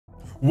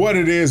What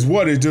it is,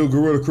 what it do,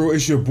 Gorilla Crew.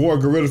 It's your boy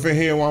Gorillaphent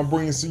here, and I'm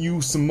bringing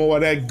you some more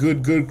of that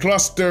good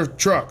cluster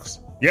trucks.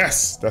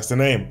 Yes, that's the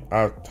name.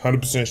 I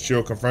 100%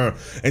 sure confirm.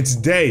 And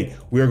today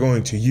we are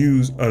going to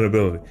use an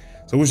ability.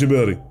 So what's your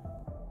ability?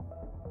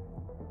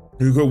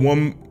 You got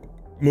one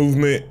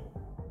movement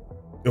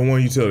and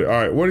one utility.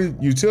 All right,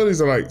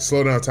 utilities are like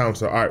slow down time.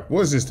 So all right, what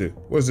does this do?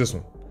 What's this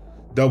one?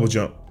 Double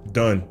jump.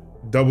 Done.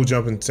 Double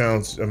jumping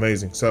sounds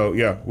amazing. So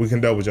yeah, we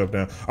can double jump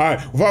now. All right,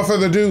 without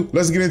further ado,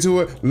 let's get into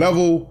it.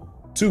 Level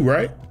 2,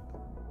 right?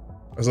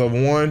 That's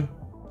level 1.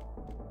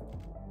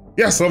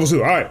 Yes, level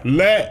 2. All right,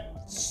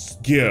 let's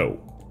go.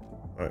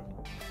 All right.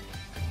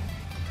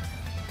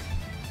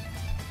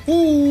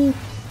 Ooh,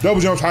 double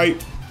jump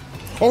height.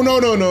 Oh no.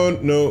 All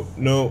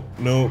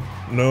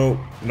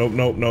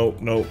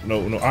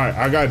right,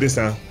 I got this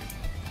down.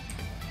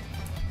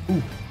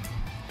 Ooh.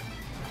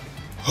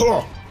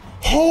 Huh.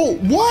 Oh,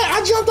 what?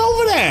 I jumped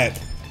over that.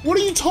 What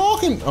are you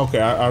talking?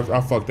 Okay,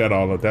 I fucked that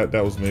all up.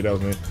 That was me.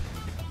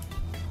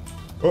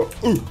 Oh,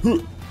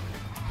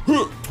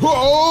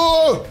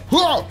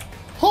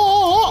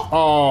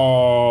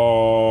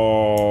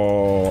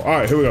 all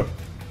right, here we go.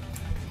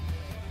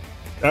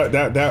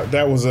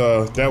 That was a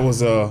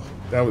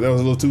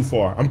little too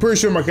far. I'm pretty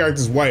sure my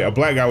character's white. A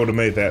black guy would have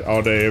made that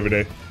all day, every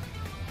day.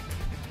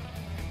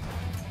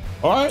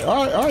 All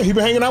right. He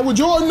been hanging out with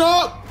Jordan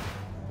up.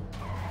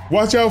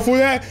 Watch out for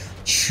that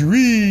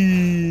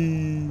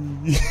tree.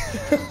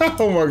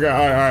 Oh my God.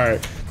 All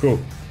right. Cool.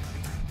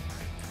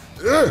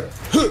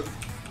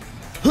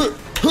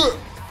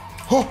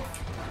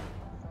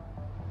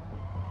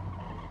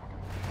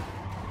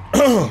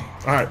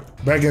 All right,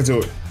 back into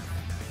it.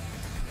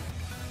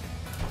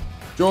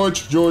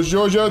 George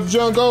out the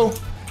jungle.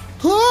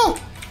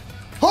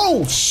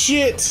 Oh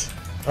shit.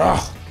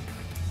 God,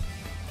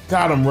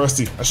 I'm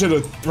rusty. I should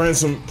have ran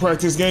some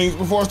practice games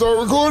before I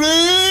started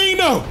recording.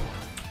 No.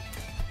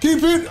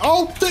 Keep it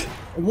open.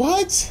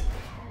 What?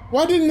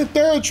 Why didn't the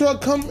third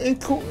truck come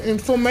in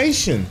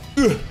formation?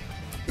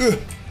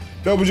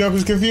 Double jump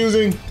is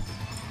confusing.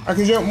 I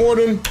can jump more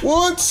than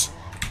once.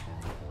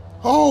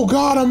 Oh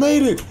God, I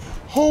made it.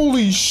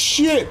 Holy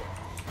shit.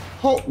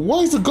 Oh,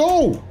 where's the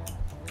goal?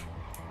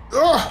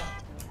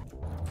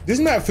 This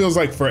map feels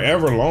like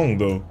forever long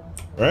though,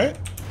 right?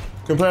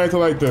 Compared to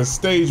like the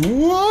stage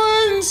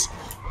 1s.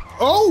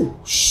 Oh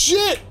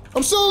shit,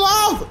 I'm still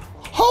alive.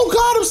 Oh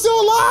God, I'm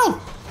still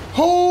alive.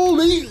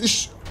 Holy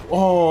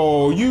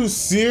oh, you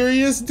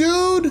serious,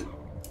 dude?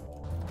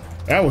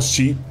 That was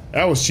cheap.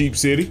 That was cheap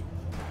city.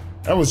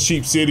 That was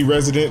cheap city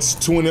residents,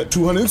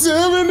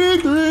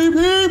 273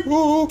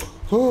 people.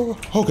 Oh,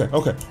 okay,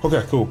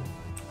 cool.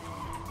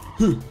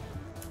 And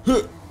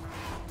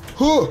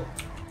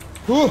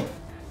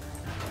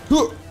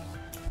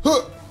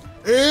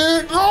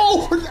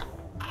oh!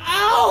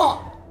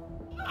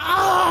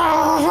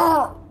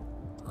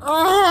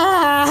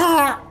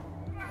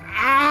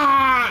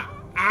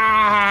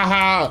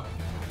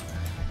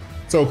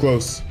 So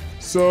close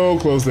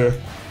there.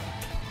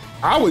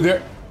 I would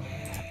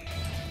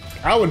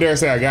dare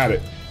say I got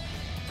it,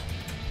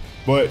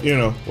 but you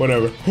know,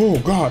 whatever. Oh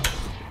God,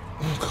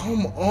 oh,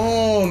 come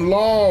on,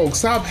 log,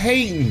 stop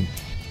hating.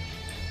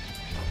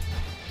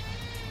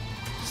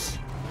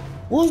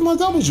 Where's my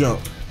double jump?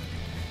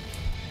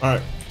 All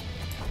right,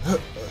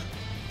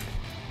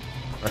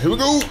 here we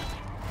go.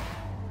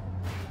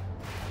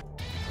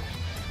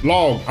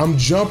 Log, I'm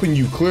jumping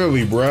you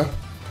clearly, bruh.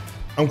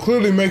 I'm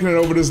clearly making it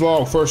over this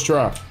log first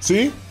try.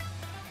 See?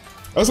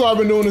 That's what I've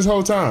been doing this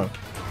whole time.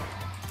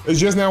 It's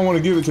just now want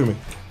to give it to me.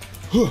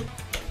 Oh,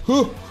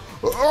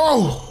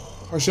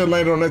 I should have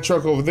landed on that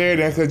truck over there.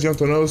 Then I could have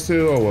jumped on those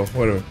two. Oh well,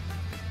 whatever.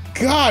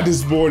 God,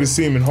 this board is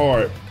seeming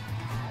hard.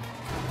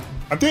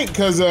 I think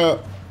because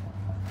 5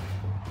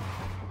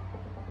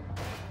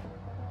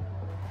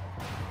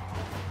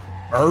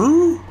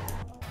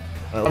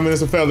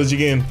 minutes of failage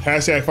again.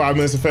 Hashtag 5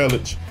 minutes of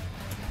failage.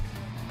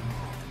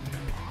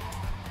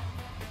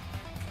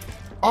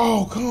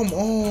 Oh, come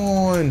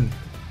on.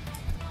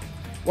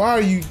 Why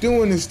are you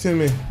doing this to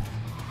me?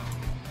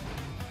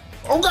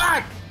 Oh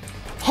God!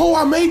 Oh,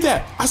 I made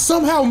that. I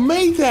somehow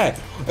made that.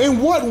 In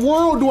what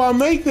world do I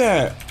make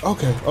that?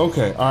 Okay, all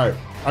right.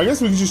 I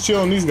guess we can just chill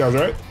on these guys,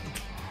 right?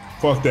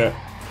 Fuck that.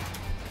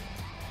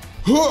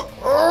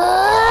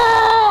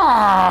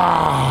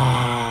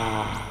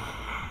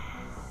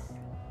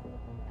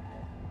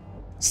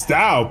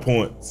 Style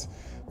points.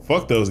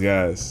 Fuck those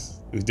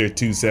guys. It was their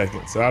 2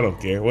 seconds, so I don't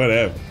care.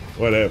 Whatever.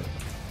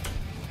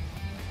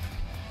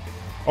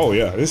 Oh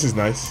yeah, this is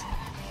nice.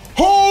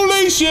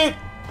 Holy shit!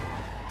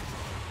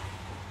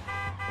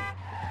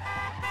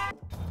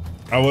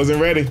 I wasn't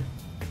ready.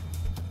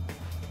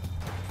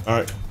 All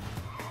right.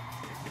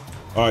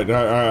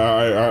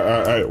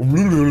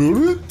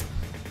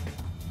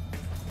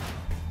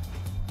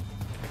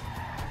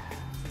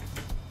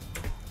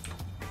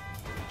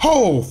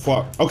 Oh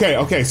fuck.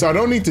 Okay. So I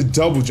don't need to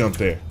double jump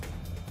there.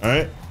 All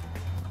right.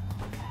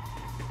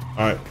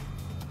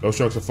 Those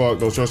trucks are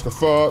fucked.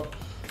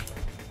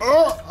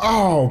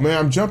 Oh man,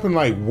 I'm jumping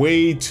like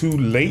way too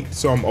late,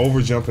 so I'm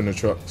over jumping the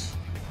trucks.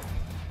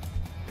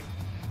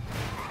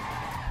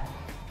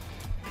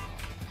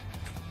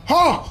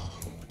 Huh!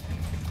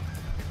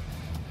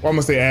 Why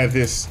must they add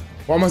this?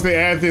 Why must they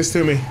add this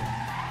to me?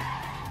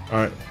 All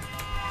right.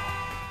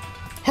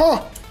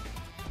 Huh!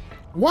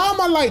 Why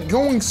am I like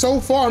going so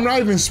far? I'm not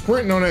even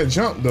sprinting on that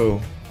jump though.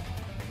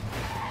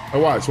 Hey,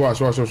 watch.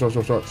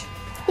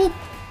 Boop.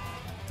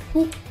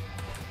 Boop.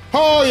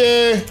 Oh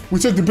yeah, we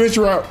took the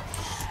bitch route.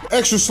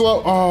 Extra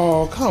slow.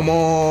 Oh, come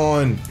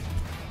on.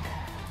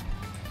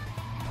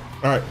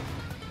 All right.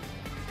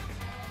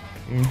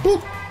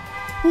 Boop.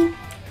 Boop.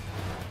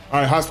 All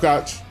right,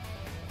 hopscotch.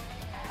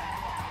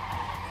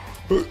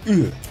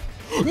 No.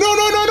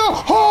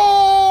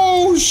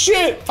 Oh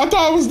shit, I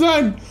thought I was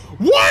done.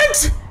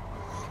 What?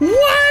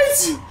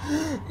 What?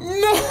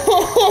 No,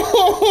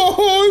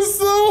 it's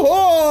so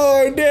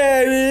hard,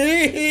 Daddy.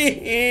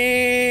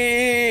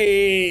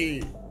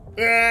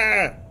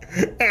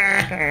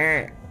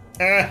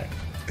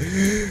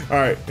 All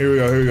right, here we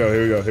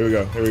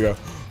go.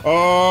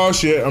 Oh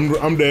shit,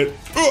 I'm dead.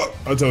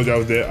 I told you I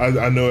was dead.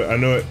 I know it. All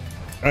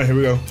right, here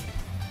we go.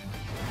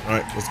 All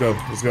right, let's go.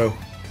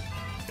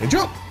 And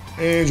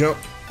jump,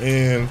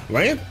 and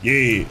land.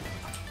 Yeah.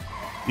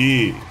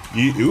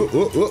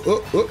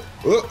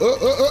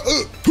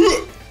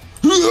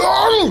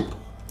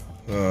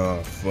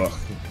 Oh fuck.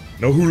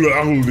 No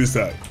hula this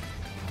time.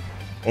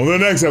 On the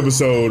next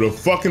episode of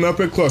Fucking Up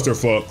at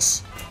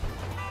Clusterfucks,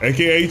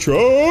 aka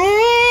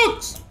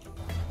Trucks.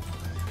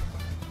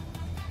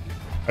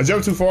 I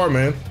jumped too far,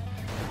 man.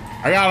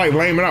 I gotta like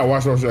lame it out.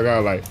 Watch. I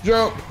gotta like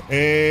jump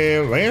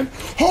and land.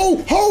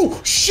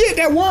 Oh shit,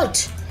 that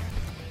worked.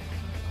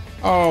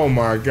 Oh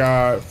my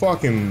god,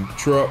 fucking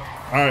truck.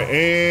 All right,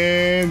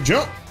 and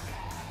jump.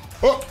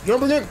 Oh,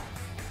 jump again.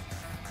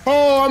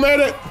 Oh, I'm at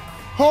it.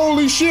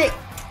 Holy shit.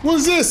 What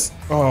is this?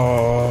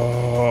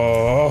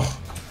 Oh.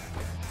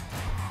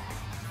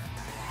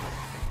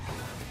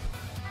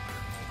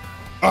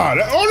 Oh,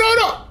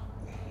 no.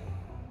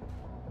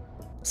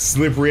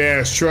 Slippery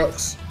ass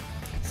trucks.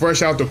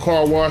 Fresh out the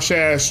car wash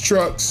ass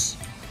trucks.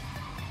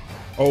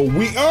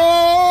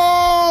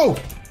 Oh.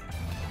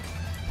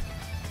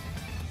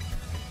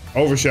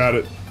 Overshot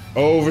it.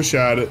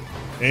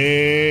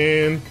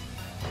 And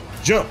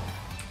jump.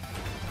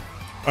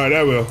 All right,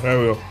 there we go.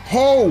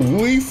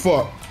 Holy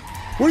fuck.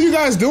 What are you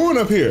guys doing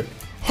up here?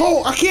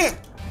 Oh, I can't.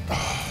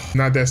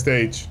 Not that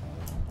stage.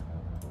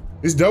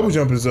 This double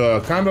jump is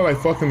kind of like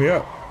fucking me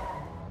up.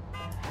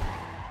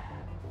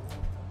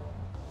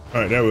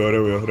 All right, there we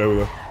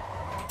go.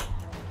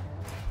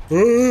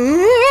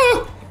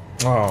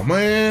 Oh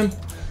man.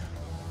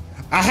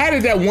 I had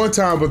it that one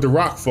time, but the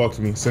rock fucked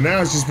me. So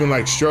now it's just been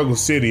like Struggle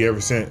City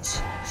ever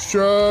since.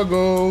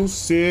 Struggle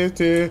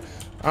City.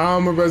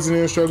 I'm a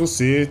resident of Struggle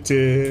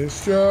City.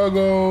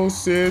 Struggle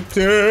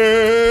City.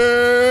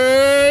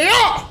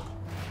 Yeah!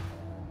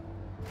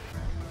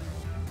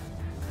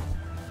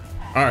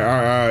 All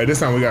right. This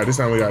time we got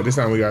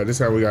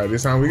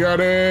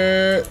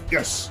it.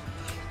 Yes.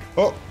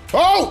 Oh!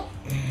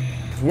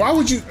 Why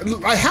would you,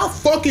 like, how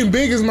fucking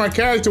big is my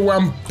character where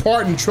I'm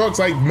parting trucks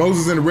like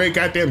Moses in the red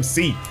goddamn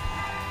sea?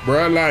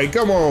 Bruh, like,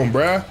 come on,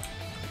 bruh.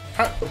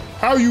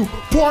 How you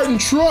parting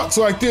trucks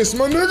like this,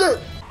 my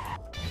nigga?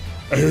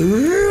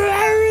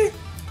 You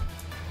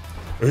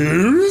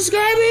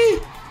got me?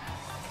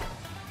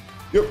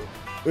 Yep.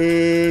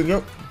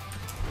 Yep.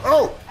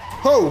 Oh,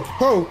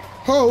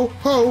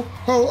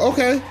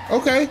 okay.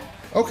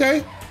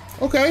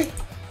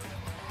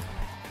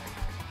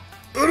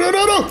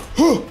 No.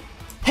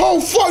 Oh,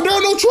 fuck, there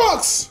are no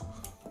trucks.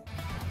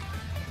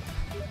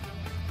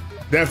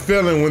 That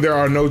feeling when there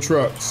are no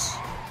trucks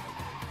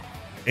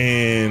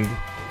and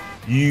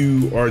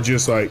you are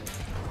just like,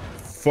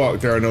 fuck,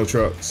 there are no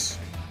trucks.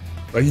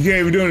 Like, you can't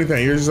even do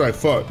anything. You're just like,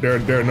 fuck,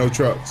 there are no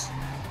trucks.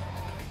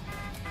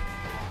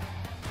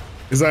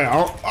 It's like,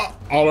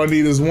 all I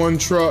need is one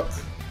truck.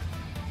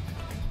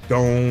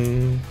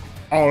 All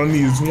I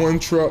need is one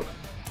truck.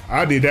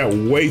 I did that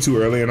way too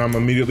early and I'm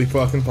immediately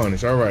fucking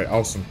punished. All right,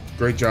 awesome.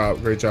 Great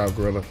job,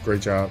 Gorilla.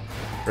 Great job,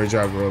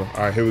 Gorilla. All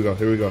right, here we go.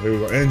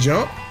 And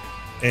jump,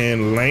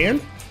 and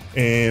land,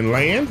 and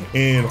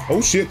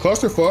oh shit,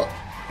 clusterfuck.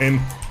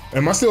 And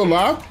am I still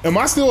alive?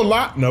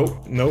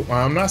 Nope,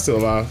 I'm not still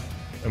alive.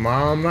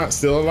 I'm not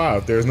still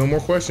alive. There's no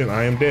more question.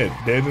 I am dead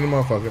in the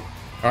motherfucker.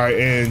 All right,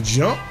 and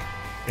jump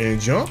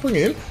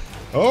again.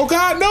 Oh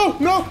God, no,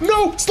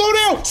 slow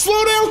down,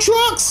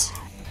 trucks.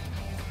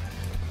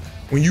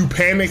 When you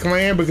panic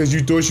land because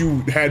you thought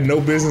you had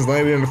no business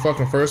landing in the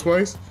fucking first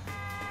place.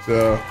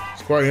 So,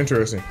 it's quite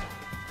interesting.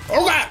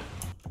 Oh God!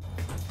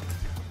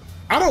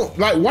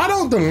 Why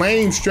don't the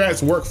lame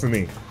strats work for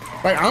me?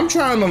 Like, I'm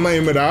trying to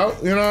lame it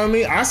out, you know what I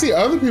mean? I see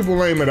other people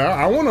lame it out.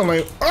 I want to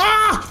lame,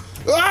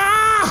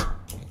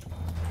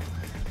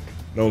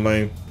 No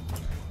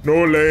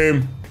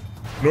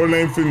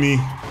lame for me.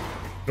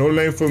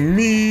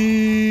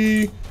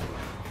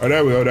 Oh,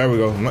 there we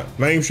go.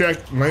 Lame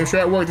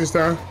strat worked this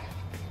time.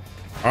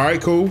 All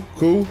right, cool.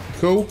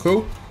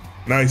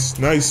 Nice.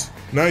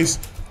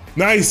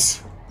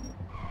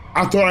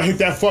 I thought I hit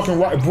that fucking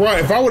rock. Bruh,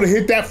 if I would have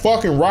hit that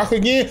fucking rock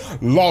again,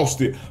 lost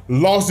it.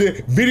 Lost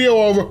it. Video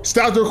over.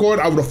 Stopped the record.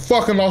 I would have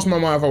fucking lost my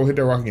mind if I would hit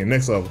that rock again.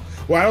 Next level.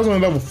 Wow, I was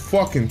on level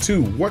fucking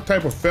 2. What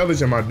type of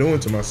failure am I doing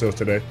to myself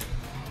today?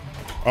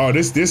 Oh,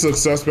 this looks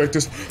suspect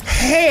as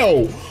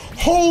hell.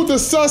 Hold the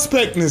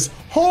suspectness.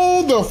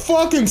 Hold the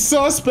fucking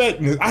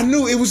suspectness. I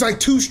knew it was like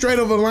too straight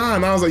of a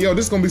line. I was like, yo,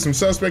 this is gonna be some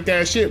suspect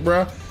ass shit,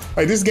 bruh.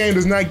 Like, this game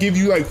does not give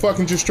you like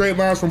fucking just straight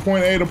lines from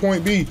point A to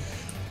point B.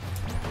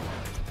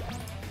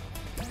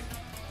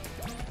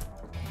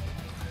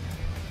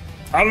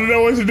 I don't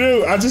know what to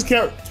do. I just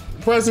kept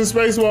pressing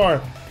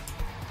spacebar.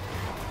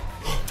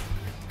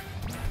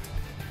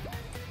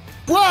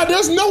 Bruh,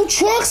 there's no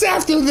trucks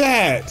after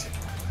that.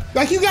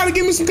 Like, you gotta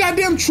give me some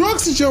goddamn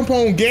trucks to jump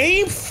on,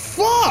 game.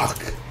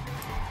 Fuck.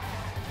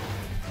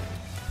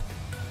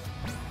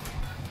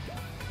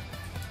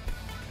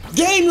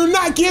 Game, you're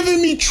not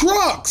giving me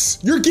trucks.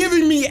 You're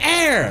giving me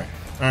air.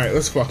 All right,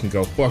 let's fucking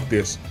go. Fuck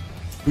this.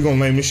 We're gonna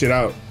lame this shit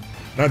out.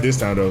 Not this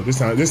time though. This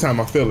time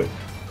I feel it.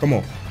 Come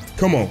on.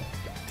 Come on.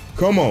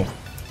 Come on.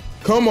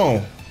 Come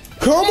on.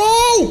 Come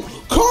on.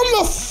 Come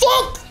the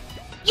fuck.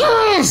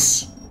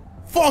 Yes.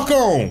 Fuck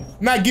on.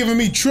 Not giving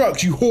me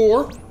trucks, you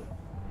whore.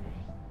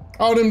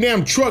 All them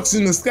damn trucks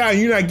in the sky,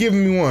 you're not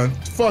giving me one.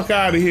 Fuck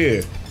out of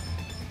here.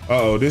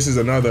 Uh-oh, this is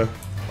another.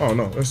 Oh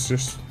no, that's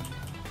just.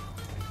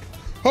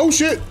 Oh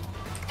shit.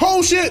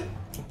 Oh shit.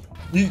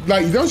 You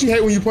like, don't you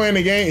hate when you playing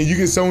the game and you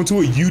get so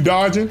into it, you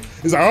dodging?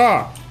 It's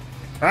like,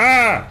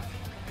 ah.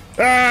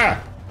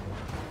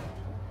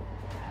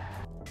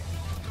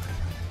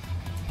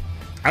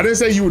 I didn't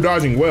say you were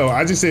dodging well.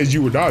 I just said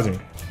you were dodging.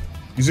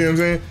 You see what I'm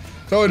saying?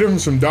 It's all the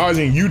difference from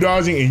dodging, and you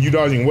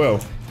dodging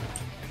well.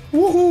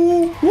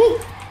 Woohoo!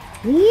 Whoop!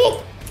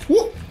 Whoop!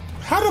 Whoop!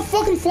 How the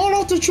fucking fall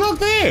off the truck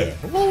there?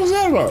 What was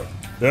that about?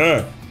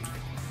 What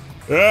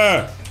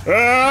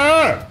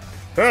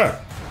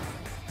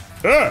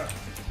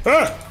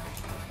the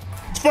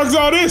fuck's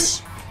all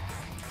this?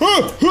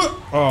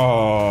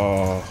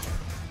 Oh,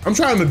 I'm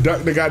trying to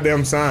duck the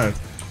goddamn signs.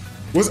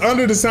 What's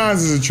under the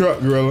signs is a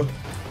truck, Gorilla.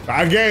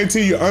 I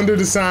guarantee you, under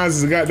the signs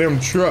is a goddamn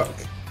truck.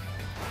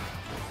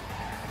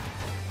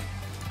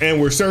 And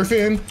we're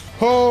surfing,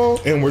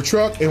 oh, and we're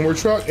truck, and we're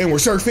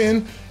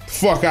surfing.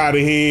 Fuck out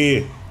of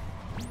here.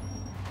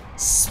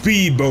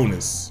 Speed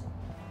bonus.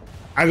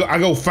 I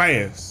go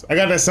fast. I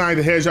got that Sonic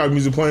the Hedgehog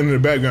music playing in the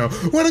background.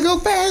 Wanna go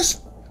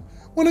fast?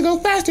 Wanna go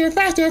faster,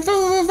 faster,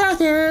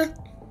 faster.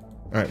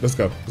 All right, let's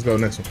go. Let's go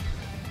next one.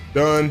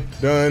 Done,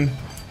 done,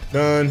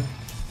 done,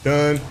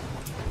 done.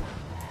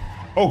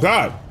 Oh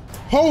God.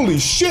 Holy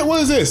shit,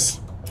 what is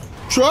this?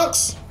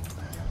 Trucks?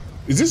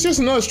 Is this just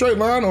another straight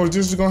line, or is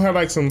this just gonna have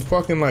like some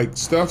fucking like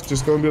stuff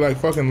just gonna be like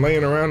fucking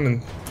laying around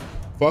and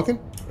fucking?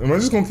 Am I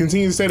just gonna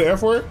continue to say the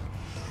F word?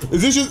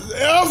 Is this just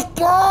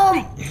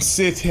F-bomb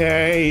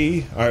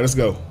city? All right, let's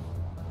go.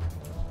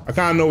 I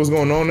kinda know what's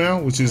going on now,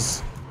 which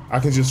is I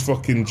can just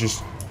fucking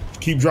just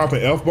keep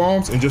dropping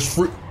F-bombs and just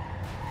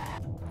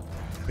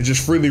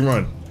freely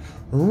run.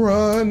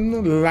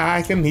 Run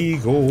like an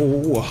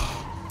eagle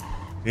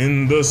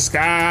in the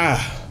sky.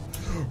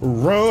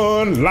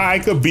 Run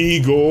like a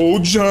beagle,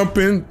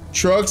 jumping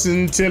trucks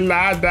until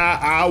I die.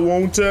 I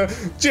want to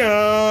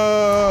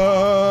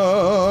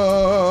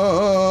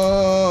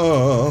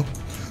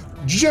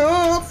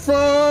jump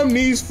from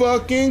these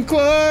fucking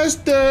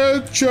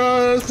cluster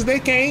trucks 'cause they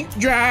can't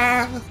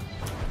drive.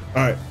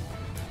 All right.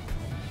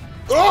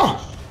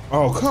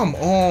 Oh, come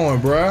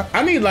on, bruh.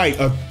 I need like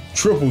a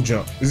triple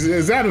jump.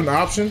 Is that an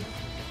option?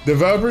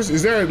 Developers,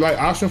 is there like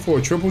option for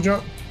a triple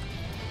jump?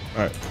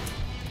 All right.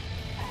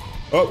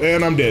 Oh,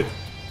 and I'm dead.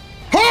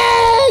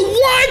 Oh,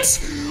 what?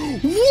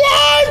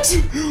 What?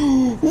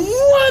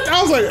 What?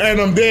 I was like,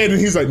 and I'm dead, and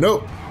he's like,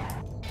 nope.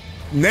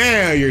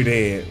 Now you're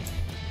dead.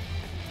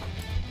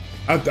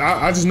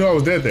 I just know I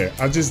was dead there.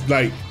 I just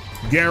like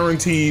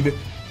guaranteed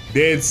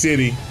dead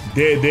city,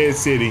 dead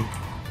city.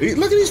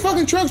 Look at these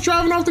fucking trucks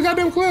driving off the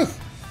goddamn cliff.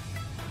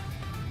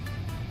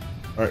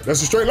 All right,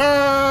 that's a straight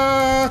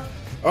line.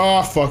 Oh,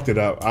 I fucked it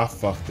up. I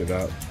fucked it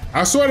up.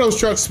 I swear those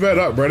trucks sped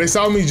up, bro. They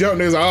saw me jump.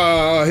 They was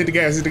like, hit the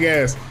gas, hit the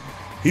gas.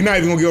 He not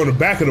even gonna get on the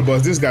back of the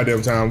bus this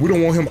goddamn time. We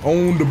don't want him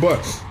on the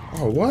bus.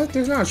 Oh, what?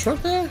 There's not a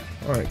truck there?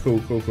 All right,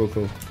 cool.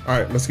 All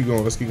right, let's keep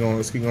going. Let's keep going.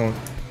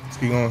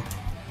 All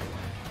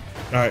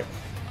right.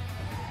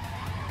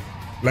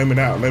 Lame it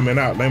out.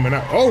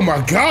 Oh my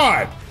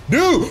God,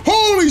 dude!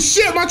 Holy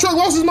shit! My truck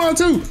lost his mind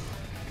too.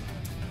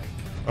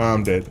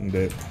 I'm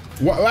dead.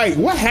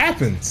 What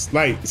happens?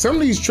 Like, some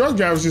of these truck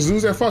drivers just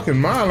lose their fucking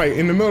mind, like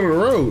in the middle of the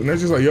road, and they're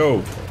just like,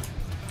 yo,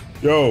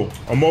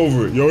 I'm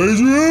over it. Yo,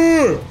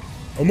 Adrian,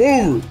 I'm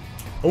over it.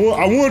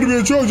 I wanted to be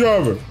a truck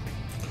driver.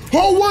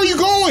 Oh, where are you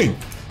going?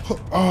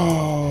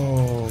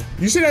 Oh,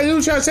 you see that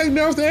dude trying to take me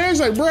off the edge?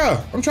 Like,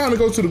 bruh, I'm trying to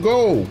go to the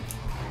goal.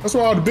 That's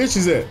where all the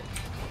bitches at.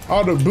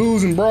 All the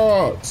booze and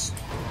broads.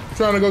 I'm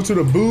trying to go to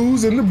the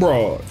booze and the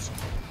broads.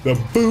 The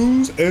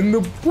booze and the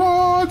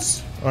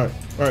broads. All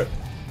right.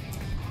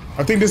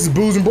 I think this is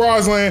Booze and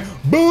Broads land.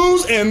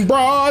 Booze and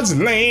Broads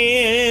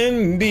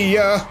land,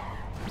 yeah.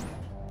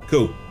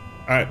 Cool.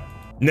 All right,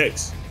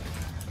 next.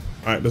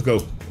 All right, let's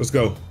go. Let's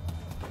go.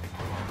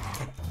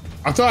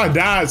 I thought I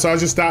died, so I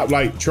just stopped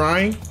like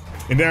trying,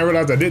 and then I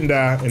realized I didn't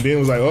die, and then it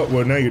was like, oh,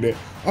 well, now you're dead.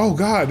 Oh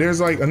God,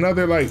 there's like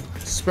another like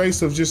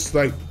space of just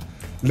like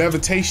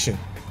levitation.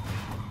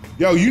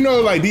 Yo, you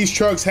know, like these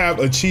trucks have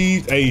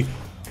achieved a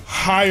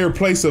higher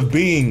place of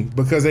being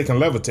because they can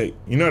levitate.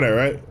 You know that,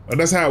 right?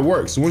 That's how it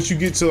works. Once you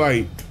get to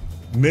like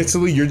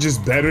mentally, you're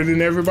just better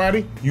than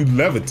everybody. You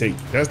levitate.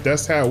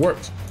 That's how it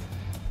works.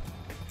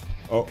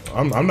 Oh,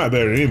 I'm not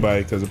better than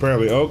anybody because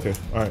apparently, okay,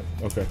 all right,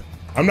 okay.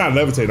 I'm not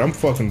levitating. I'm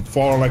fucking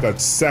falling like a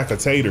sack of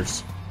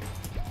taters.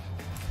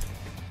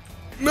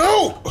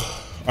 No! All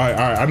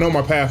right. I know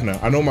my path now.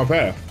 I know my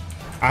path.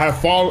 I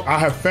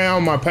have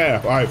found my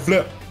path. All right,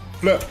 flip.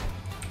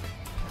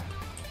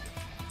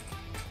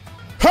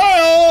 Hey!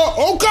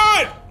 Oh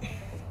God!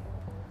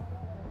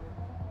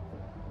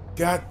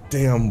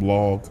 Goddamn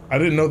log. I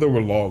didn't know there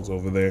were logs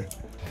over there.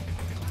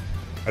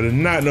 I did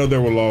not know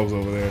there were logs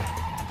over there.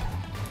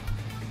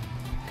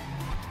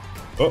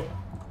 Oh.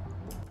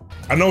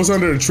 I know it's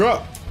under the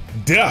truck.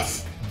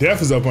 Death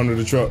is up under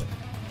the truck.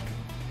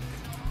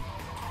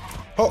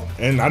 Oh,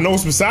 and I know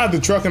it's beside the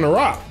truck and the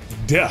rock.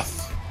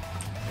 Death.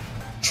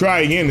 Try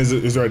again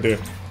is right there.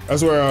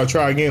 That's where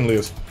try again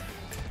lives.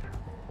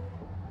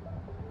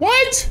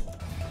 What?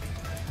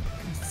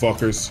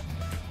 Fuckers.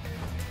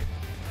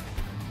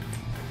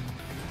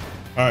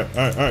 All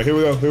right, here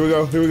we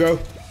go.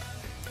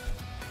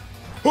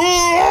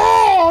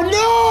 Oh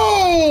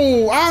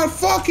no!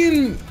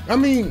 I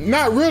mean,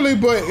 not really,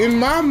 but in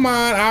my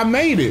mind, I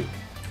made it.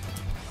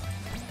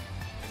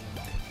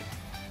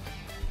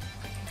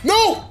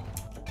 No!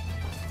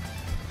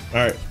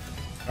 All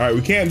right,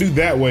 we can't do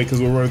that way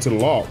because we're running to the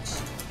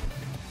logs.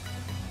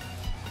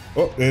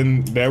 Oh,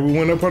 and there we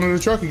went up under the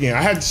truck again.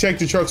 I had to check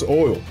the truck's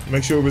oil,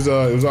 make sure it was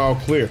all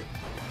clear.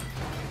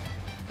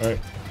 All right.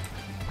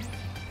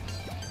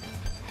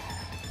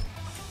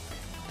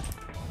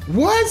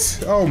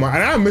 What? Oh my,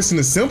 and I'm missing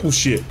the simple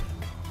shit.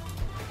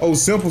 Oh,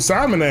 simple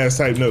Simon ass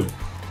type note.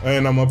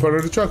 And I'm up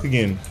under the truck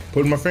again,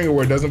 putting my finger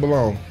where it doesn't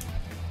belong.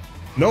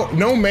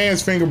 No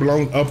man's finger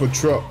belongs up a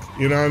truck,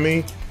 you know what I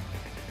mean?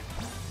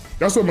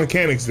 That's what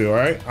mechanics do, all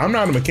right? I'm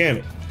not a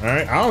mechanic, all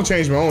right? I don't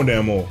change my own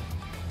damn oil.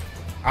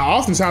 I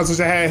oftentimes wish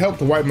I had help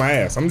to wipe my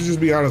ass. I'm gonna just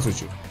be honest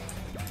with you.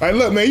 Like,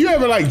 look, man, you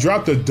ever like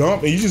dropped a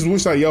dump and you just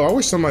wish like, yo, I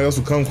wish somebody else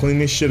would come clean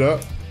this shit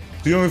up? So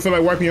you don't even feel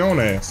like wiping your own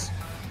ass.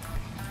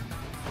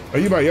 Are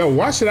you like, yo,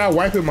 why should I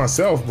wipe it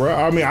myself, bro?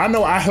 I mean, I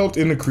know I helped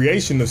in the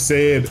creation of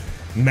said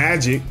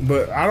magic,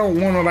 but I don't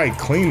want to like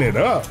clean it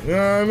up. You know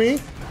what I mean?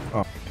 Oh,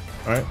 all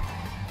right,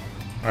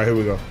 here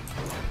we go.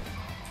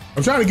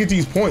 I'm trying to get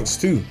these points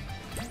too.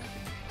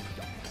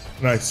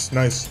 Nice.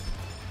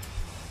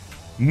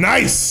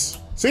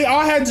 See, all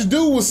I had to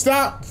do was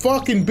stop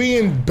fucking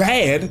being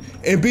bad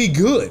and be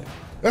good.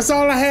 That's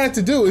all I had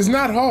to do. It's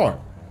not hard.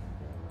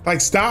 Like,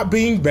 stop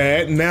being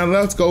bad, now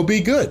let's go be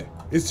good.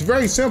 It's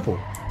very simple.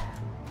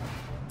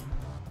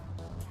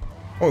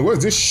 Oh, what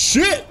is this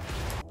shit?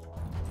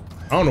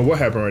 I don't know what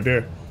happened right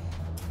there.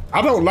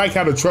 I don't like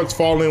how the trucks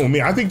fall in with me.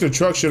 I think the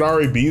truck should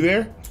already be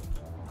there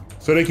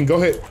so they can go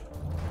ahead.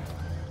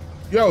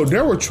 Yo,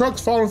 there were trucks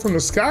falling from the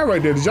sky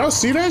right there. Did y'all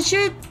see that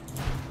shit?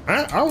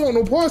 I don't want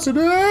no parts of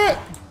that.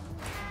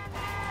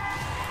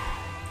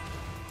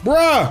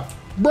 Bruh.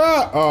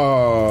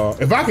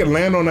 If I could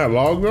land on that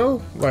log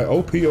though, like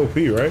OP,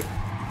 right?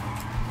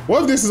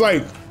 What if this is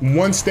like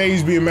one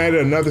stage being mad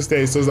at another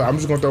stage, so it's like, I'm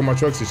just gonna throw my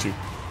trucks at you.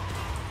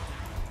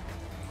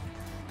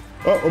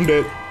 Oh, I'm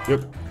dead.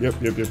 Yep.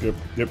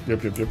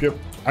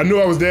 I knew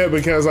I was dead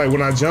because like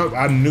when I jumped,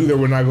 I knew there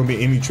were not gonna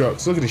be any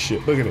trucks. Look at this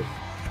shit, look at it.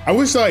 I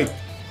wish like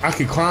I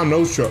could climb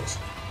those trucks.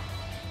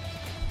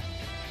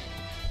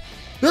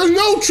 There's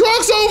no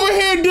trucks over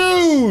here,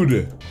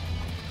 dude!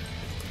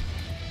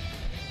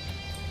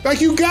 Like,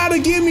 you gotta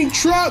give me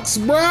trucks,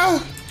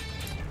 bruh.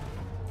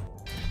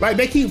 Like,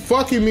 they keep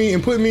fucking me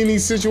and putting me in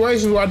these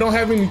situations where I don't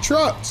have any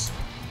trucks.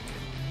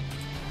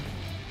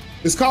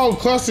 It's called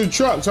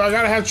Clustertruck, so I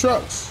gotta have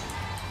trucks.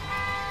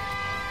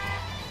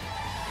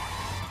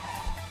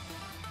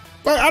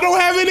 Like, I don't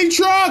have any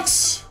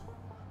trucks.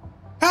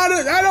 I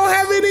don't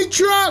have any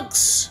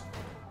trucks.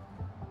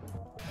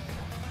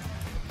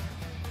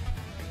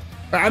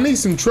 I need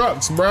some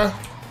trucks, bruh.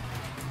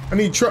 I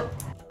need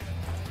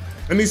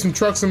some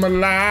trucks in my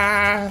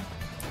life.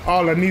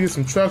 All I need is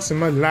some trucks in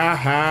my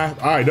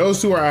life. All right,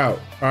 those two are out.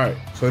 All right,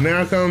 so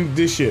now comes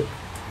this shit.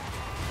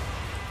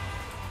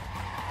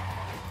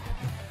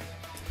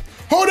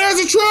 Oh, there's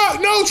a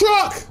truck! No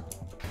truck!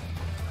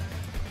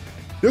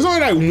 There's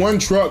only like one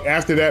truck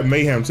after that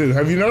mayhem too.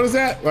 Have you noticed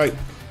that? Like,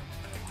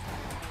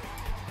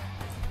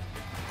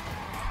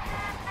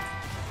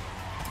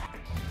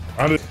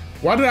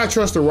 why did I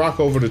trust the rock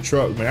over the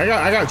truck, man?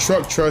 I got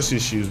truck trust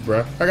issues,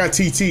 bruh. I got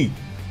TT.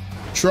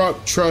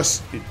 Truck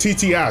trust,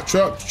 TTI,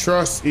 truck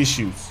trust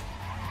issues.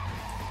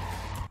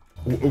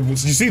 You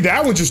see,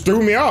 that one just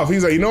threw me off.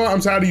 He's like, you know what? I'm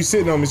tired of you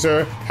sitting on me,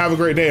 sir. Have a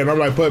great day. And I'm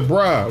like, but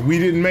bruh, we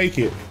didn't make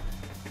it.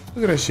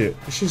 Look at that shit.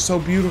 This shit's so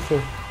beautiful.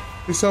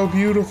 It's so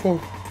beautiful.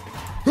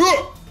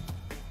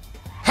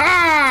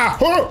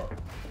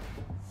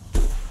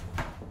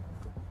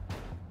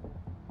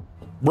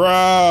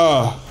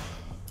 Bruh.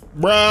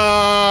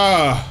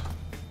 Bruh.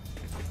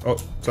 Oh,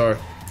 sorry.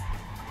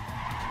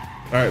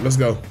 All right, let's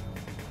go.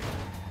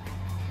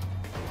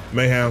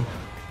 Mayhem,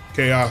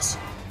 chaos,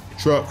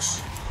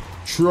 trucks.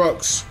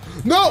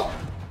 No,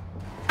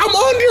 I'm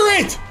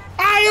under it.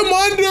 I am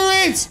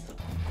under it.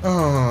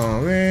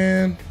 Oh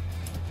man.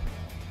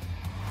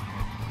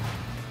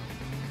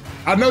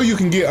 I know you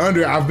can get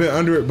under it. I've been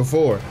under it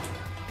before.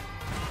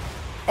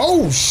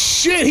 Oh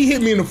shit, he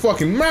hit me in the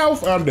fucking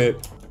mouth. I'm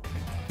dead.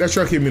 That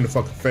truck hit me in the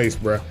fucking face,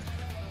 bruh.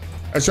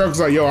 That truck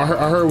was like, yo, I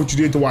heard what you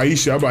did to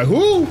Waisha. I'm like,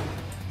 who?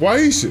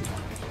 Waisha.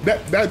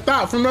 That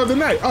thought from the other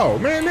night. Oh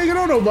man, nigga,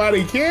 don't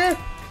nobody care.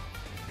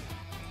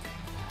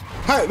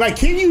 How, like,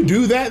 can you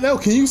do that though?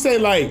 Can you say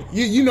like,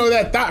 you know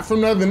that thought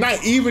from the other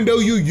night, even though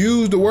you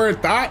use the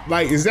word thought?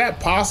 Like, is that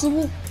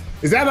possible?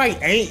 Is that like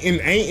ain't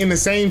in the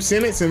same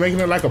sentence and making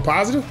it like a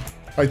positive?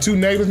 Like two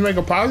negatives make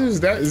a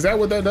positive? Is that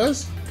what that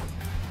does?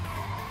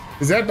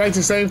 Is that like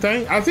the same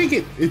thing? I think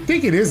it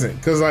isn't,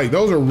 because like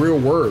those are real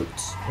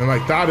words. And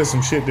like thought is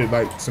some shit that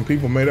like some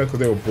people made up because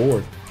they were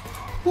bored.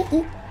 Ooh,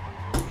 ooh.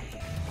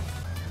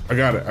 I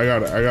got it.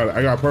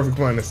 I got a perfect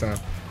plan this time.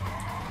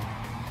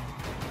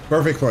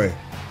 Perfect plan.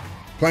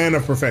 Plan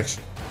of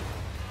perfection.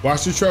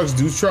 Watch the trucks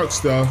do truck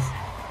stuff.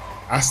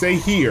 I stay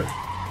here.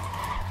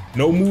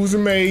 No moves are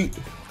made.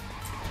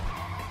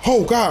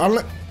 Oh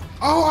God,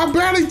 I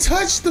barely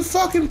touched the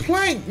fucking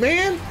plank,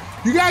 man.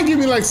 You gotta give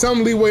me like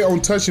some leeway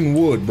on touching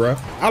wood, bruh.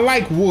 I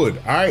like wood,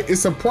 all right?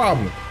 It's a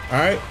problem, all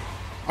right?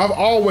 I've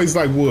always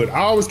liked wood.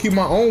 I always keep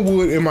my own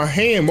wood in my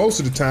hand most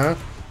of the time,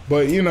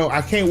 but you know,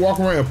 I can't walk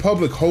around in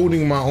public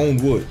holding my own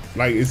wood.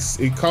 Like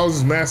it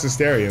causes mass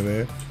hysteria,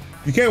 man.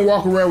 You can't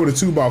walk around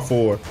with a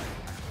 2x4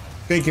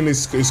 thinking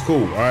it's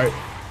cool, all right?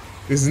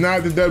 This is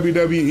not the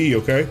WWE,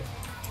 okay?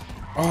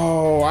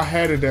 Oh, I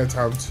had it that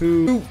time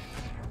too.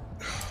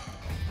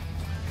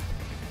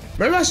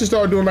 Maybe I should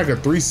start doing like a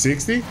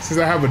 360 since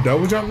I have a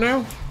double jump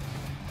now.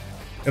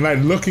 And like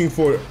looking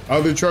for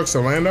other trucks to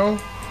land on.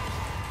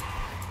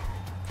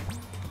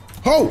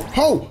 Ho,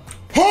 ho,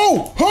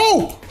 ho,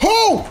 ho,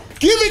 ho!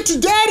 Give it to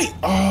daddy!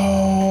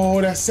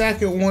 Oh, that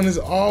second one is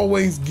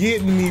always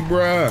getting me,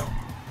 bruh.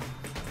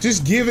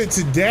 Just give it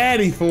to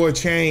daddy for a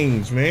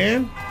change,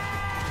 man.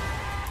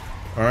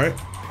 All right,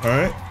 all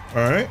right,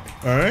 all right,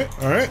 all right,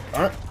 all right,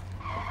 all right.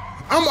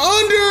 I'm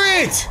under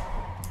it!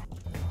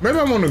 Maybe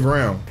I'm on the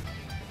ground.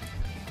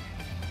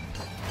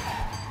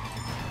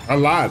 I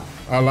lied.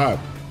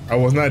 I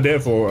was not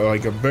dead for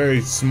like a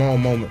very small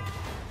moment.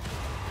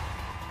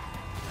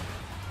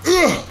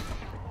 Ugh.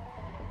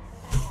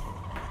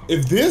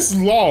 If this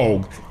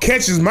log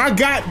catches my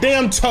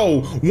goddamn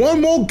toe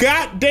one more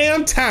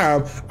goddamn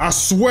time, I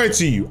swear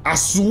to you,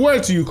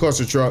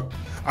 Clustertruck,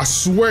 I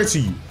swear to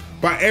you,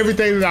 by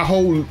everything that I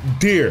hold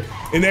dear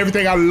and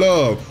everything I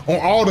love, on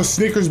all the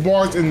Snickers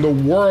bars in the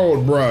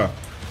world, bruh,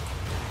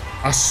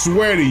 I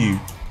swear to you.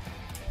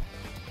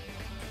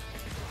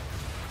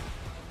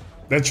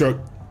 That truck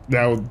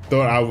that I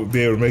thought I would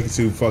be able to make it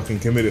to fucking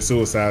committed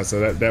suicide,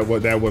 so that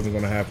wasn't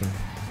gonna happen.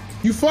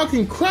 You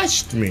fucking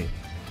crushed me.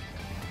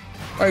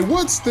 Like,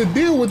 what's the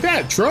deal with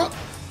that, truck?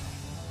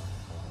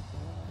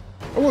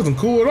 That wasn't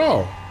cool at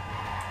all.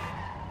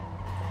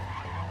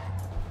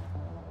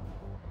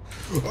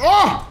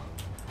 Oh!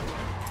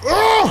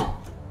 Oh!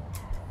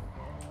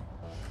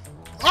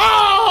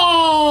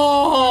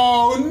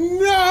 Oh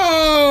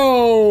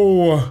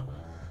no!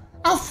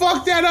 I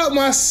fucked that up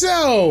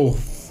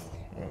myself.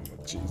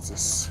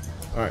 Jesus.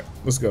 All right,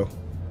 let's go.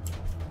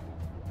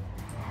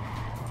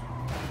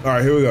 All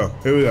right, here we go.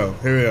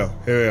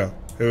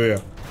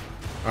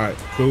 All right,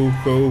 cool.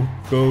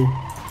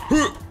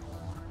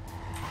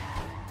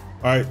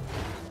 All right.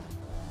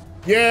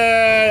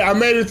 Yeah, I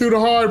made it through the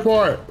hard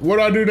part. What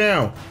do I do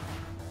now?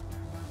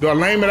 Do I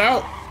lame it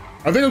out?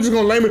 I think I'm just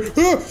gonna lame it.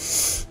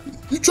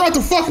 You tried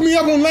to fuck me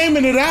up on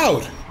laming it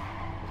out.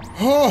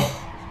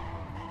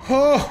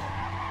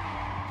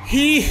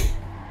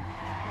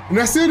 And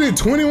I still did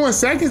 21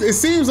 seconds? It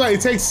seems like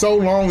it takes so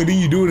long and then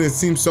you do it and it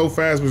seems so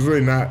fast, but it's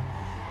really not.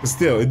 But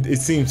still, it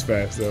seems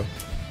fast though.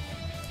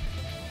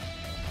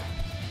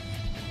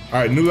 All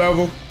right, new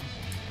level.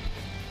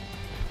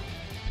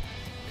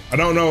 I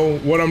don't know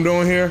what I'm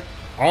doing here.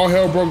 All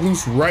hell broke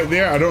loose right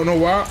there. I don't know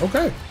why.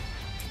 Okay.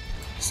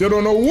 Still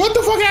don't know what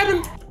the fuck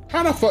happened.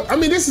 How the fuck? I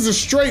mean, this is a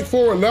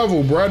straightforward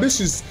level, bro.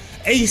 This is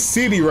a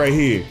city right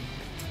here.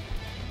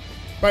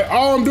 Like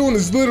all I'm doing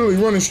is literally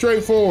running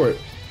straight forward.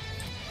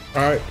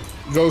 All right,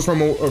 goes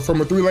from a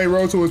 3-lane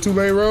road to a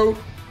 2-lane road.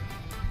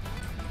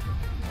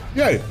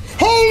 Yay!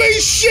 Holy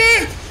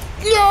shit!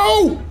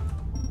 No!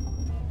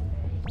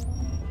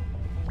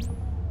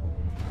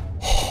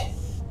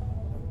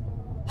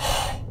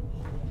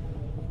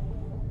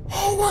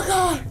 Oh my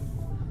god!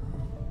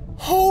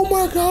 Oh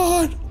my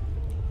god!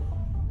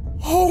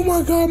 Oh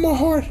my god, my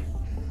heart!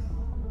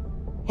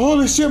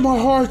 Holy shit, my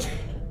heart!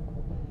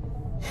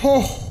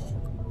 Oh.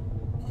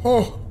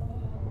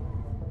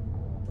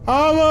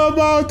 I'm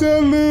about to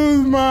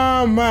lose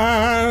my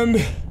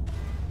mind.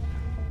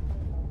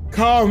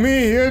 Call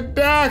me a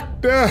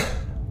doctor.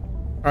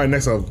 All right,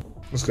 next level.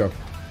 Let's go.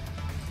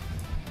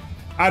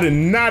 I did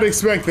not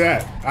expect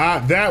that.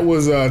 That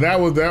was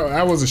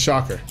a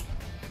shocker.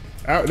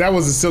 That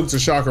was a silk to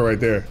shocker right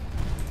there.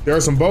 There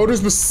are some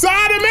boulders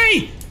beside of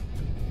me.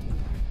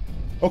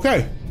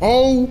 Okay.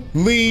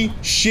 Holy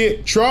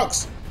shit.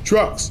 Trucks.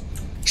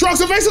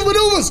 Evasive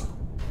maneuvers.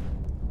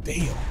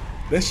 Damn.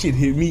 That shit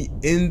hit me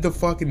in the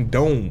fucking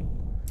dome.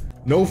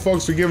 No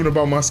fucks forgiven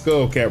about my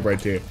skull cap right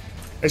there.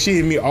 That shit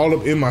hit me all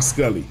up in my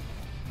scully.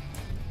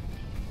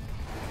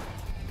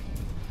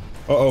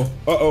 Uh-oh.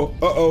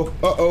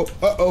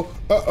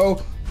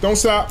 Don't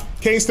stop.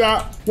 Can't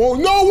stop. Whoa,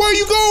 no, where are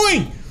you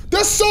going?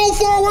 That's so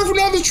far away from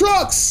the other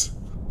trucks.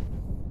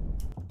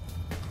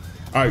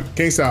 All right,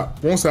 can't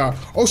stop. Won't stop.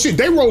 Oh shit,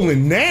 they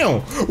rolling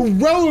now.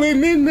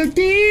 Rolling in the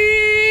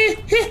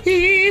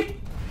deep.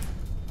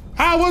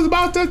 I was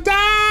about to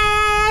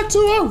die to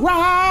a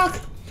rock,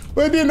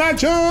 but then I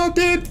jumped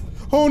it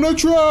on a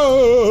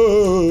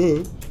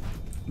truck.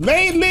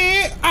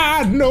 Lately,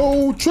 I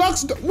know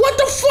trucks. What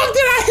the fuck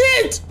did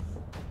I hit?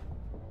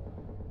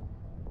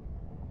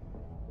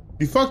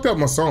 You fucked up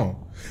my song.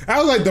 That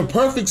was like the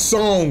perfect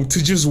song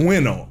to just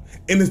win on.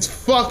 And it's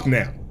fucked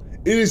now.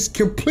 It is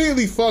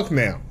completely fucked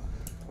now.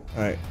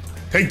 All right,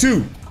 take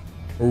two.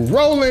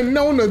 Rolling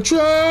on the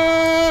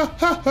truck,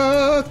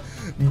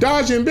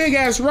 dodging big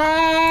ass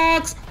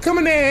rocks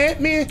coming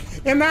at me,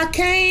 and I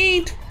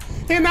can't,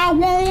 and I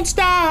won't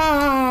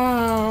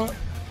stop.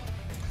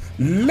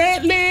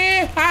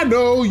 Lately, I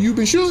know you've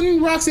been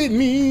shooting rocks at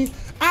me.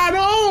 I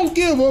don't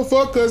give a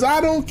fuck, cause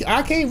I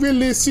can't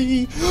really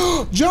see.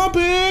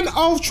 Jumping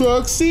off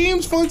trucks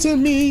seems fun to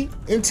me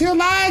until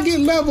I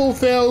get level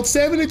failed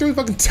 73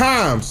 fucking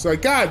times.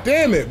 Like, god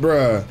damn it,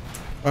 bruh.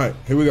 All right,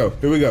 here we go.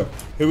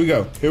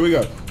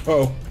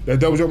 Uh-oh, that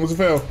double jump was a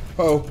fail.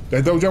 Uh-oh,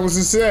 that double jump was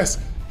a success.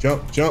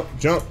 Jump.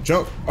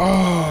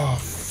 Oh,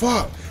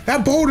 fuck.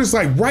 That boulder's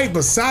like right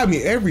beside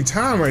me every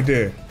time right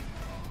there.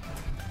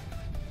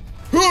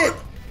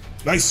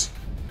 Nice.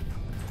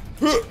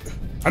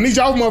 I need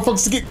y'all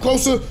motherfuckers to get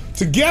closer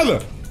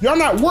together. Y'all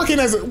not working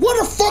as a, what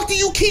the fuck do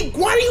you keep,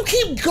 why do you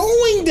keep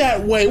going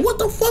that way? What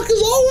the fuck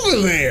is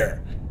over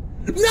there?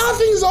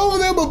 Nothing's over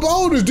there but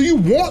boulders. Do you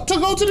want to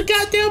go to the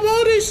goddamn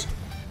boulders?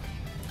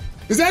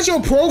 Is that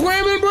your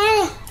programming,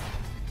 bro?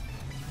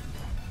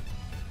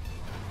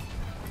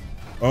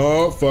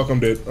 Oh, fuck, I'm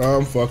dead.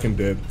 I'm fucking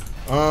dead.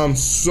 I'm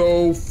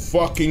so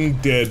fucking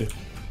dead.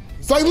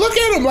 It's like, look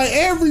at them, like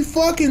every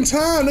fucking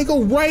time they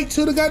go right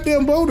to the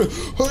goddamn boulder.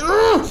 Fuck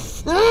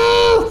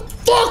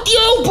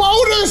you,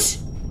 boulders!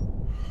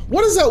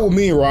 What is up with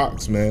me and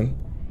rocks, man?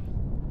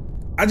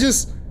 I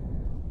just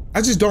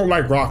don't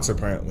like rocks,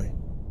 apparently.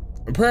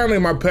 Apparently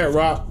my pet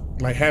rock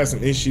like has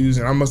some issues,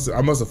 and I must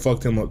have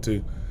fucked him up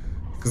too.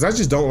 Cause I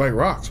just don't like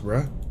rocks,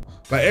 bruh.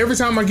 Like every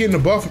time I get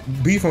in a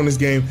beef on this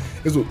game,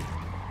 is with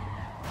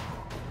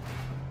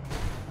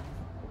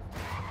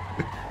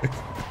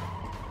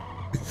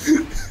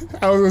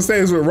I was gonna say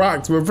it's with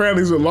rocks, but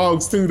apparently it's with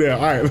logs too now.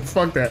 All right,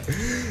 fuck that.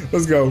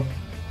 Let's go.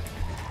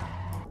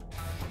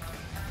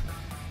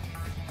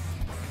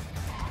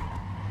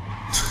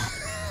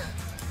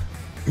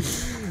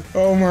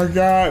 Oh my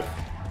God.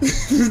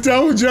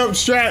 Double jump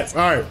strats.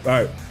 All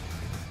right.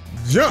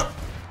 Jump.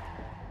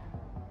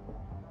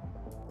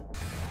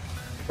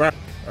 All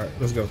right,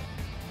 let's go.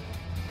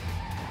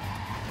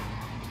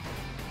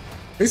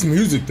 This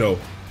music though,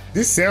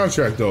 this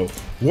soundtrack though,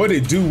 what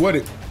it do,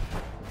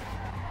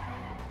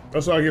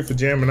 that's what I get for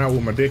jamming out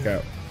with my dick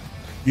out.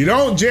 You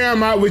don't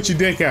jam out with your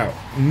dick out.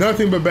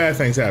 Nothing but bad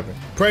things happen.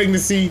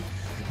 Pregnancy,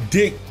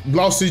 dick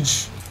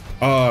lossage,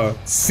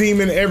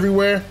 semen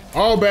everywhere.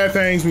 All bad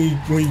things when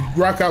you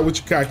rock out with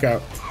your cock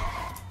out.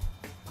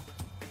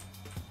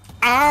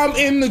 I'm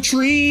in the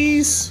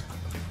trees.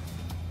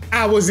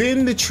 I was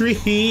in the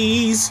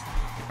trees.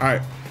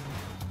 All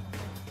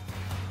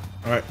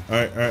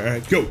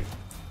right, go.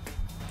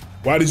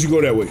 Why did you go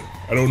that way?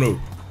 I don't know,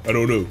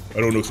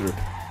 sir.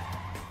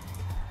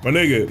 My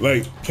nigga,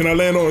 like, can I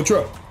land on a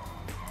truck?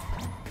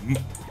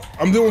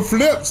 I'm doing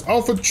flips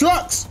off of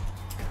trucks.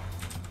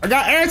 I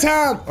got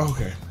airtime.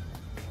 Okay.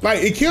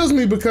 Like, it kills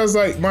me because,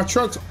 like, my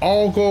trucks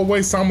all go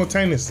away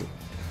simultaneously.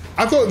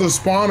 I thought the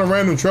spawn a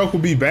random truck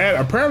would be bad.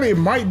 Apparently, it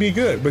might be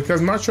good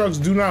because my trucks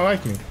do not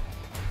like me.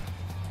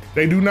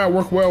 They do not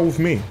work well with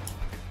me.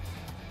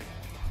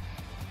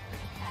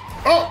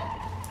 Oh!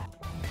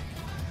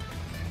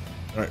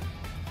 All right.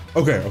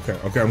 Okay,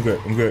 I'm good.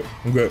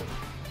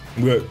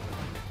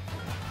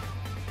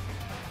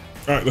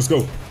 All right, let's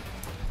go.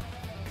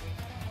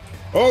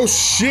 Oh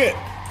shit!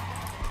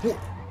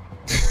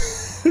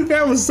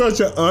 That was such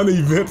an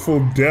uneventful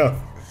death.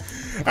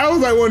 That was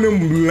like one of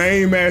them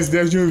lame ass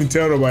deaths you don't even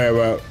tell nobody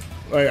about.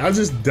 Like, I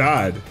just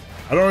died.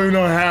 I don't even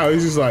know how.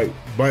 It's just like,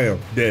 bam,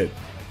 dead.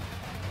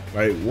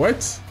 Like,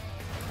 what?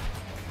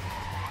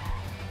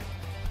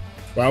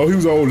 Wow, he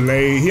was old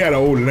lame. He had an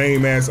old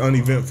lame ass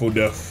uneventful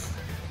death.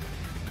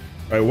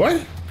 Like,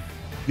 what?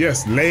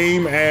 Yes,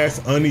 lame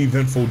ass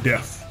uneventful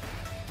death.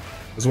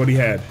 That's what he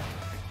had.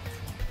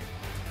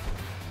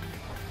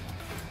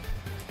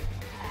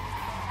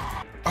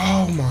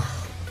 Oh my.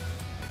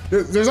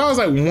 There's always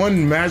like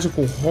one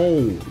magical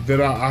hole that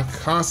I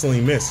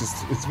constantly miss.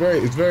 It's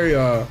very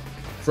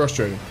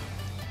frustrating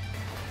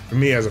for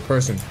me as a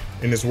person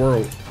in this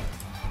world.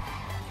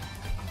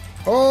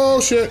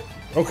 Oh shit.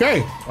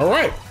 Okay. All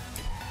right.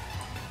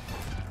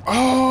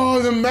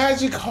 Oh, the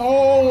magic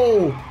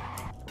hole.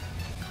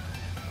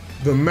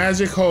 The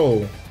magic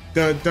hole.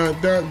 Dun dun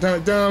dun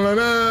dun dun dun,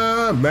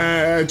 dun.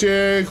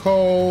 Magic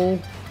hole.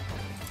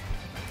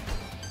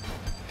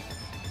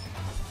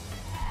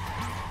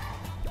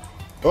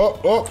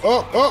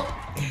 Oh.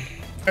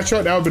 That's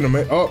right, that would've been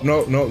amazing. Oh,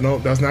 no,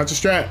 that's not the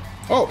strat.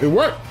 Oh, it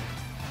worked.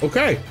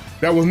 Okay,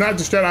 that was not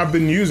the strat I've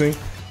been using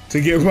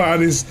to get by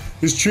this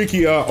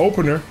tricky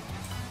opener.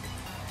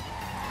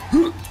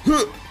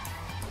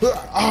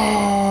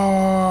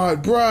 Ah,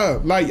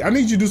 bruh, like I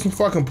need you to do some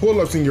fucking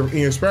pull-ups in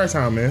your spare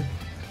time, man,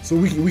 so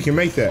we can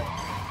make that.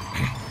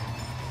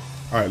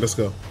 All right, let's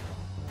go.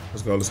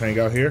 Let's hang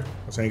out here.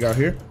 Let's get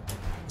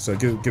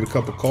a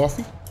cup of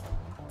coffee.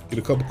 Get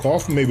a cup of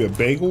coffee, maybe a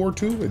bagel or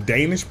two, a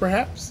Danish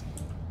perhaps.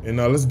 And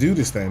let's do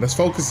this thing. Let's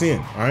focus in,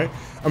 all right?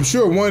 I'm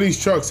sure one of these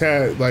trucks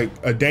had like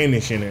a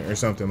Danish in it or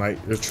something.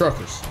 Like the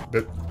truckers.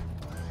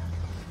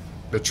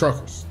 The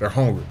truckers, they're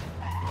hungry.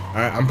 All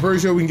right, I'm pretty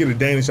sure we can get a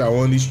Danish out of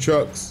one of these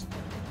trucks.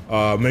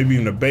 Maybe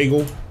even a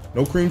bagel.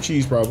 No cream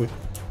cheese probably.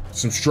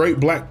 Some straight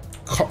black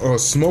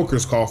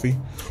smoker's coffee.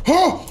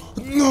 Oh,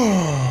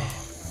 no,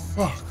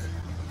 fuck.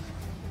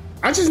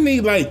 I just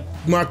need like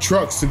my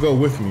trucks to go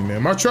with me,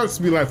 man. My trucks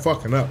be like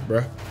fucking up,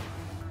 bruh.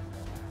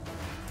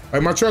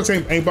 Like my trucks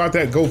ain't about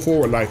that go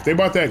forward life. They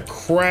about that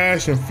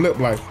crash and flip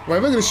life.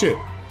 Like look at this shit.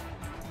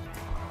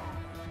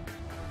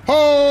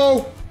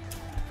 Oh!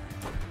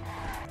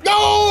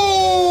 No!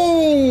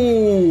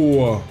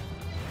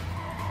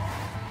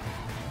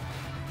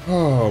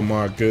 Oh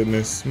my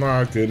goodness,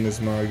 my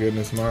goodness.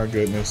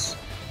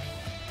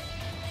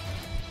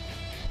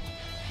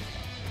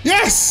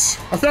 Yes!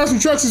 I found some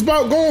trucks that's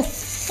about going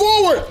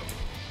forward.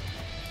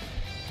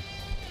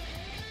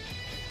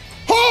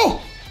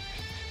 Oh!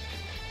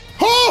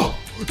 Oh!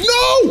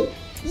 No!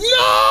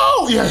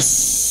 No!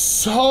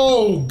 Yes!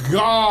 Oh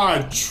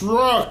God,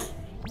 truck.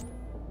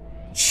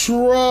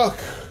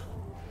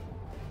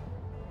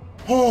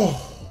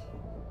 Oh.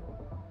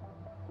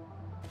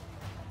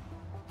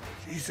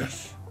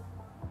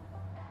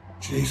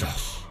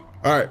 Jesus.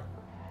 All right.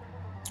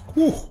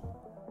 Whew.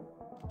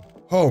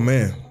 Oh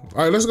man.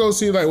 All right, let's go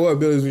see like what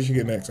abilities we should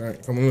get next. All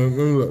right, come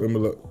on, let me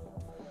look.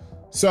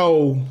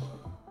 So,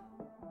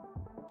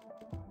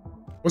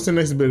 what's the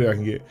next ability I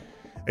can get?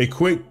 A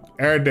quick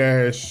air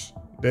dash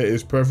that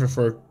is perfect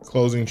for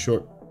closing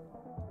short.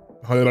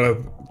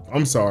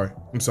 I'm sorry.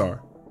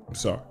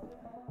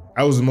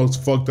 That was the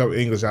most fucked up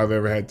English I've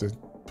ever had the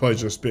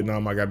pleasure of spitting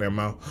out my goddamn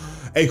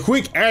mouth. A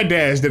quick air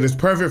dash that is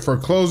perfect for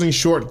closing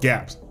short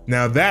gaps.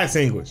 Now that's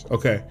English.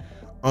 Okay.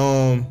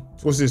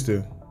 What's this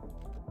do?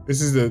 This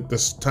is the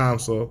time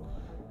slow.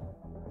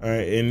 All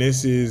right, and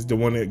this is the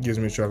one that gives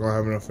me a truck. I don't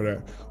have enough for that.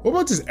 What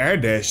about this air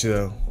dash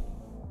though?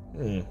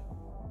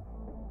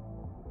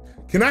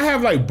 Can I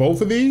have like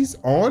both of these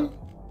on?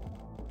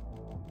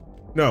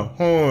 No,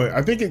 hold on.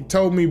 I think it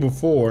told me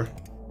before.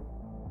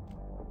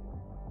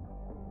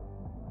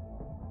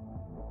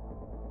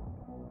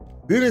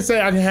 Didn't it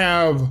say I can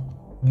have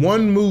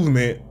one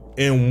movement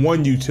and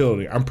one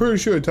utility? I'm pretty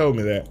sure it told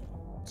me that.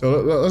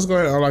 So let's go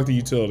ahead and unlock the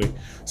utility.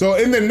 So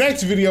in the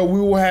next video, we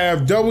will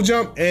have double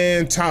jump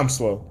and time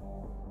slow.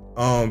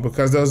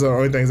 Because those are the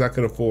only things I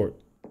could afford.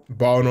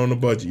 Balling on the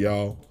budget,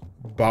 y'all.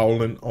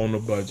 Balling on the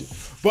budget.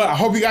 But I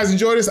hope you guys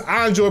enjoy this.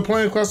 I enjoy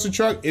playing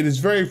Clustertruck. It is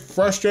very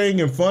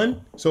frustrating and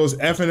fun. So it's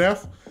F and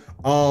F.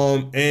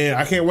 And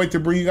I can't wait to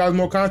bring you guys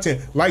more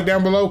content. Like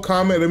down below,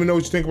 comment, let me know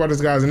what you think about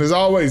this, guys. And as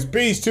always,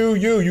 peace to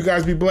you. You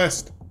guys be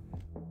blessed.